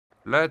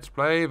Let's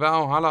play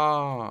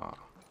Valhalla.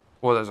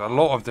 Well, there's a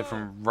lot of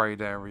different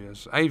raid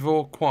areas.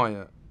 Eivor,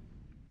 quiet.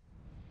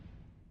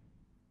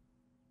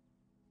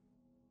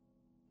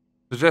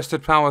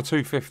 Suggested power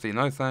 250.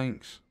 No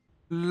thanks.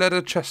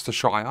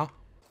 Leicestershire.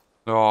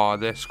 Oh,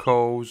 this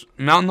calls.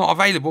 Mount not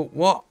available.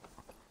 What?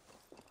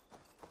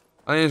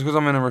 I think it's because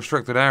I'm in a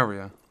restricted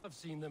area.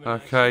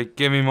 Okay,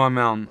 give me my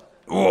mount.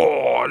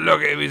 Oh,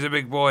 look at him. He's a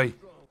big boy.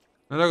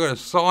 And look at the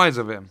size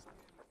of him.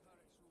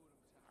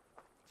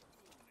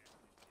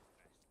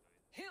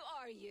 Who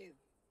are you?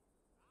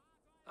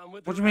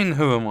 What do you mean,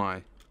 who am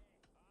I?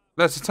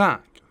 Let's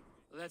attack.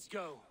 Let's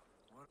go.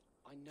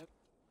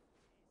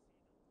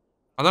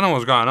 I don't know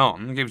what's going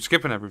on. I keep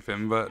skipping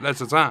everything, but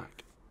let's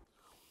attack.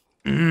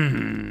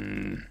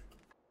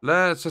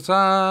 Let's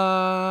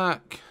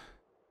attack.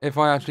 If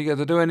I actually get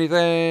to do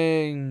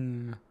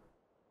anything.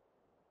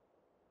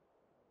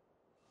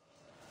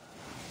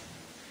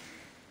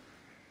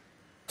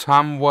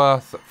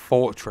 Tamworth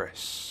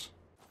Fortress.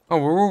 Oh,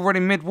 we're already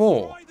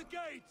mid-war.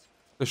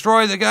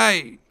 Destroy the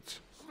gate.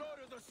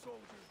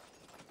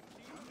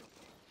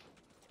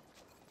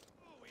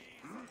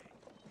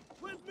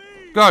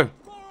 Go.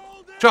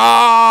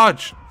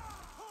 Charge.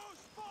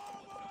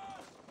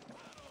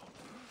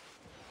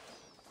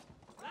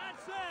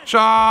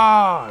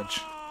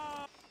 Charge.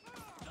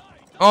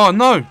 Oh,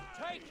 no.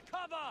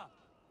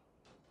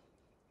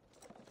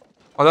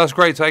 Oh, that's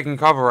great taking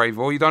cover,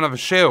 Eivor. You don't have a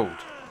shield.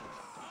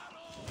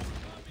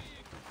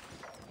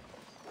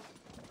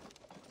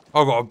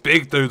 I've got a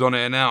big dude on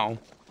it now.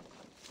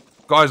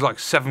 Guy's like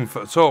 7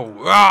 foot tall.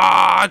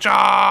 Ah,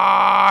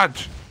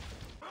 charge!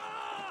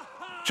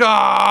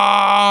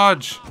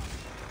 Charge!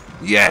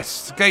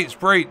 Yes, the gate's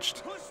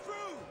breached.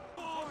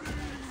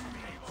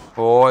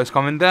 Oh, it's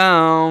coming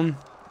down.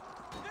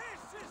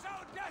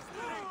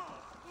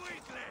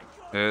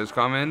 It's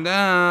coming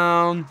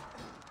down.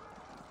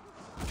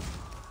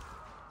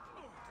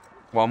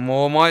 One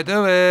more might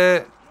do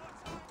it.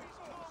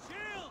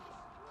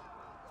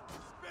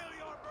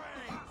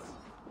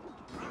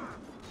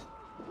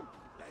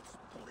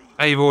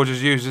 Eivor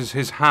just uses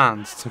his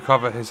hands to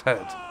cover his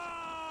head.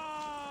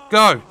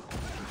 Go!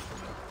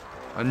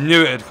 I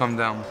knew it had come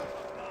down.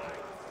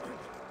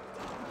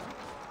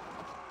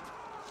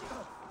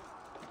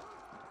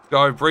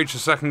 Go, breach the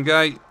second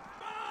gate.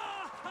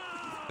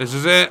 This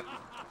is it.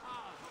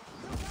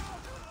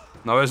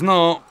 No, it's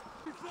not.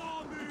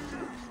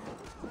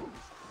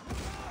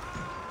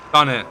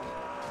 Done it.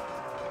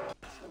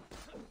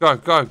 Go,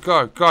 go,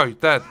 go, go.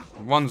 Dead.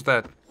 One's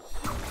dead.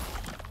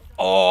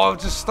 Oh, I've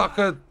just stuck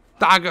a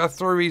dagger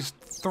through his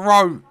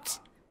throat.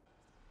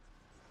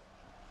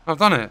 I've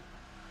done it.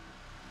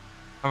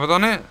 Have I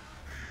done it?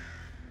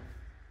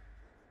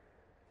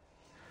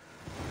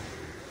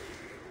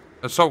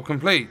 Assault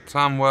complete.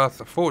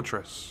 Tamworth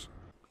Fortress.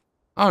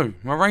 Oh,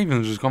 my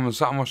ravens just come and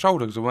sat on my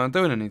shoulder because I weren't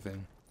doing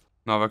anything.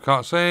 Another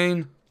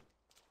cutscene.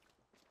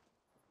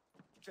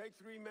 Take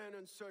 3 men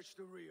and search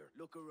the rear.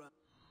 Look around.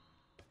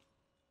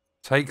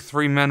 Take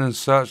 3 men and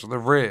search the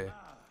rear.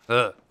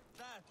 Ugh.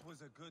 That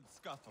was a good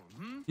scuffle,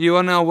 You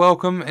are now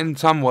welcome in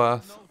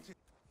Tamworth.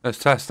 Let's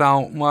test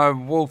out my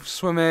wolf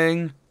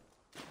swimming.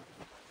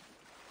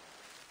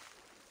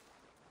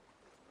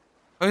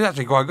 Oh, he's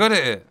actually quite good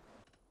at it.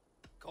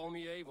 Call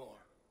me Eivor,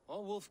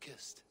 or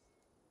Wolf-Kissed.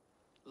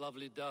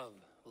 Lovely dove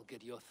will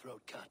get your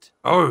throat cut.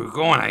 Oh,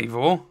 go on,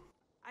 Eivor.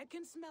 I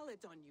can smell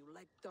it on you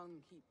like dung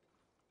heap.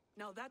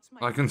 Now that's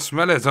my I can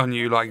smell it on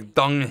you like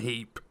dung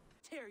heap.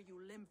 tear you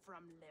limb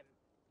from limb.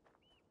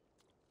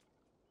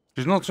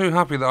 She's not too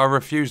happy that I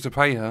refused to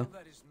pay her.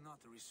 That is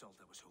not the result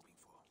I was hoping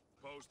for.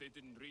 Suppose they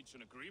didn't reach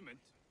an agreement.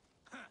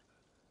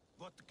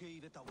 What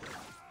gave it away?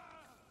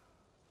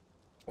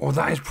 Oh,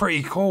 that is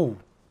pretty cool.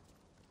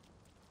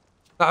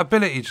 That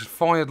ability just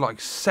fired like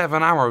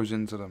 7 arrows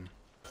into them.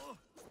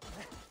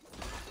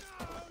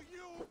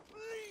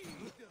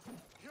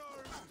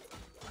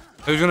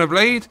 Who's gonna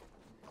bleed?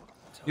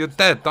 You're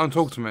dead, don't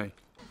talk to me.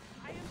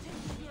 I am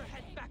taking your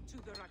head back to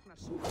the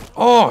Ragnarsson.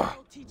 Oh,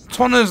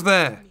 Tonner's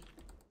there.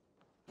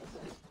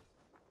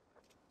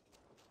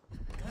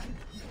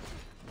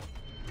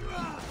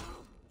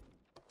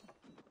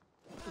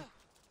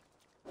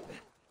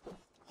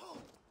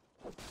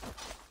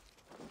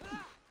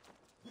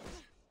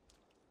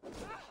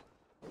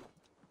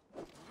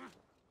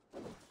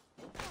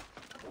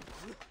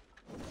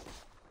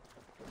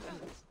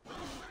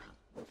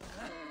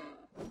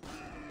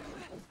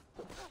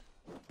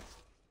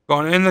 Go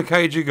on, in the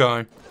cage you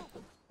go.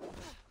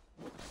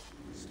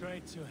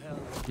 Straight to hell.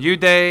 You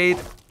died.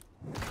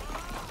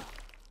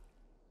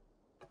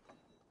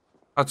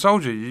 I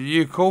told you,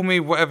 you called me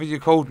whatever you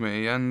called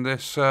me, and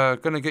it's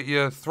gonna get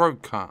your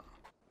throat cut.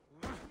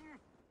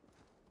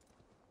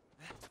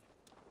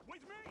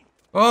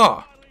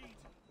 Oh!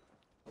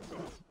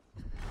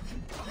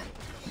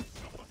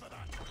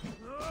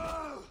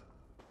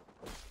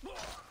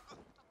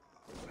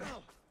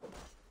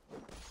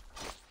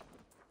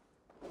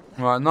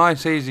 Right,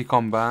 nice easy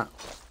combat.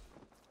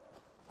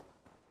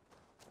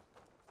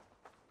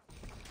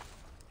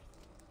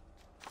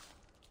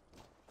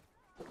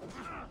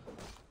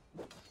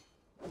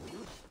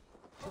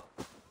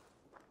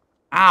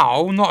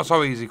 Ow, not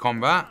so easy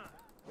combat.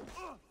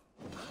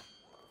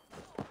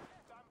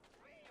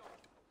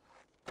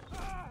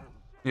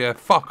 Yeah,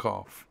 fuck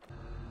off.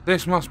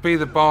 This must be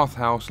the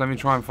bathhouse. Let me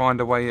try and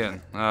find a way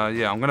in.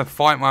 Yeah, I'm going to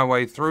fight my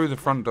way through the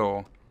front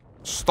door.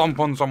 Stomp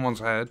on someone's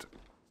head.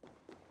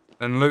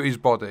 Then loot his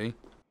body.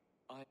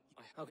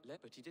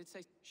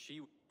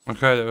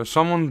 Okay, there was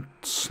someone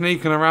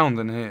sneaking around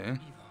in here.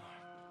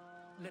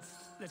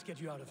 Let's get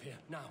you out of here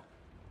now.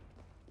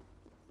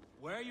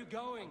 Where are you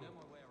going?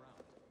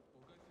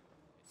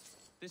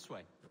 This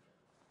way.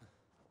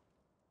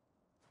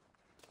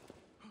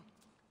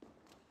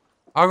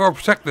 I gotta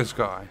protect this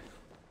guy.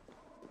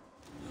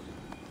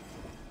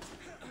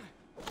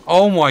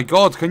 Oh my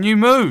god, can you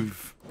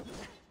move?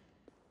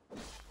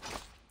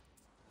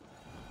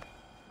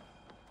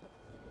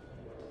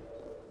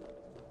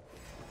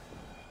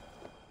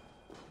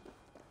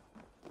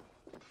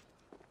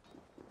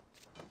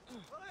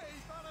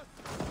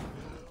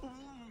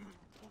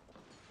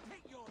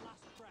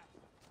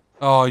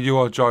 Oh, you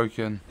are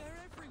joking.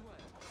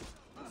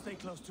 Stay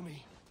close to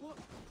me. What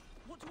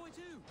do I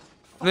do?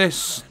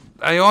 This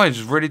AI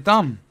is really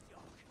dumb.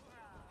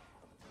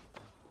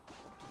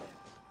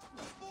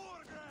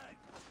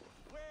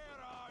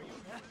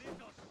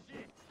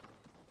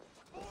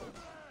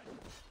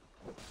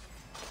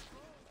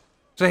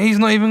 So he's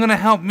not even going to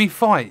help me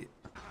fight.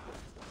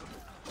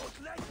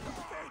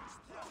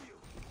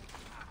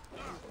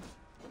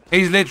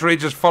 He's literally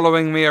just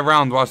following me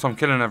around whilst I'm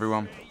killing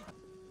everyone.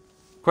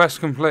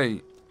 Quest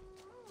complete.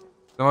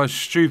 The most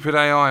stupid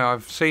AI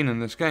I've seen in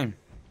this game.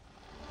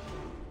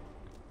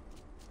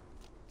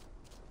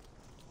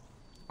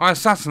 I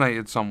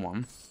assassinated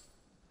someone.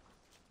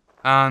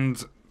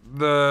 And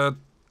the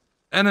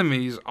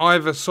enemies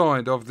either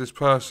side of this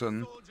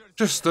person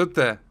just stood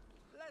there.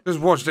 Just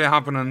watched it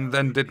happen and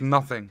then did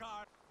nothing.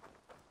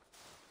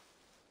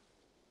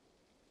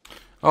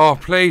 Oh,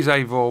 please,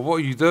 Eivor, what are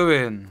you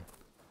doing?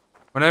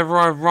 Whenever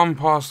I run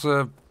past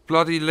a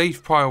bloody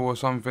leaf pile or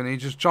something, he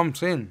just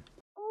jumps in.